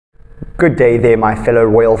Good day there, my fellow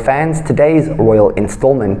royal fans. Today's royal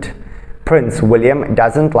installment. Prince William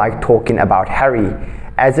doesn't like talking about Harry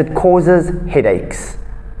as it causes headaches,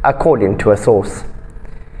 according to a source.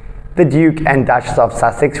 The Duke and Duchess of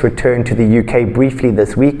Sussex returned to the UK briefly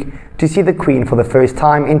this week to see the Queen for the first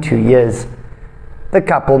time in 2 years. The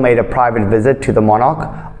couple made a private visit to the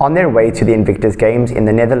monarch on their way to the Invictus Games in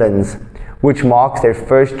the Netherlands, which marks their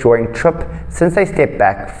first joint trip since they stepped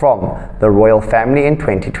back from the royal family in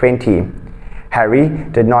 2020. Harry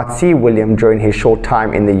did not see William during his short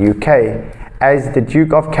time in the UK, as the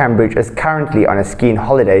Duke of Cambridge is currently on a skiing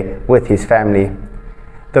holiday with his family.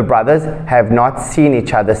 The brothers have not seen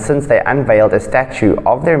each other since they unveiled a statue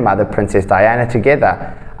of their mother, Princess Diana,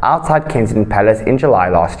 together outside Kensington Palace in July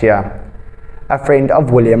last year. A friend of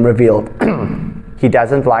William revealed, he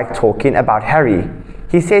doesn't like talking about Harry.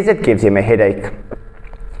 He says it gives him a headache.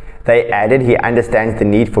 They added he understands the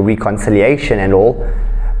need for reconciliation and all,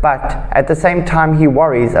 but at the same time he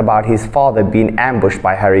worries about his father being ambushed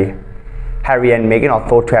by Harry. Harry and Meghan are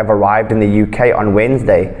thought to have arrived in the UK on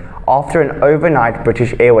Wednesday after an overnight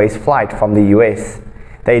British Airways flight from the US.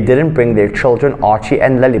 They didn't bring their children Archie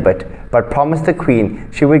and Lilibet, but promised the Queen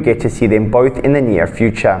she would get to see them both in the near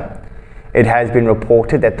future. It has been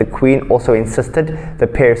reported that the Queen also insisted the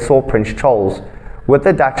pair saw Prince Charles, with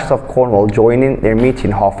the Duchess of Cornwall joining their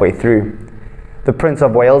meeting halfway through. The Prince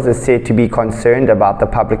of Wales is said to be concerned about the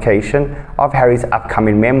publication of Harry's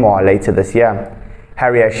upcoming memoir later this year.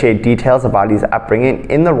 Harry has shared details about his upbringing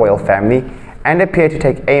in the royal family and appeared to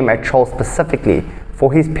take aim at Charles specifically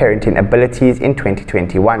for his parenting abilities in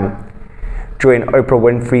 2021. During Oprah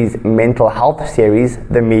Winfrey's mental health series,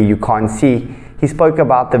 The Me You Can't See, he spoke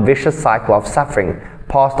about the vicious cycle of suffering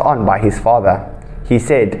passed on by his father. He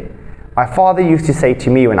said, "My father used to say to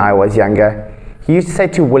me when I was younger, he used to say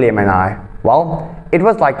to William and I, well, it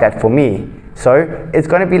was like that for me, so it's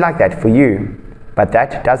going to be like that for you. But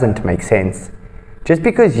that doesn't make sense. Just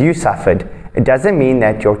because you suffered, it doesn't mean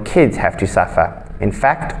that your kids have to suffer. In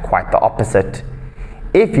fact, quite the opposite.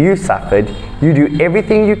 If you suffered, you do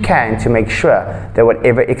everything you can to make sure that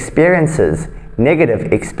whatever experiences,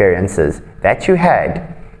 negative experiences that you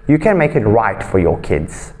had, you can make it right for your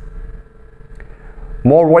kids."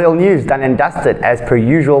 More royal news done and dusted. As per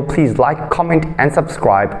usual, please like, comment and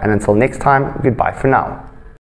subscribe, and until next time, goodbye for now.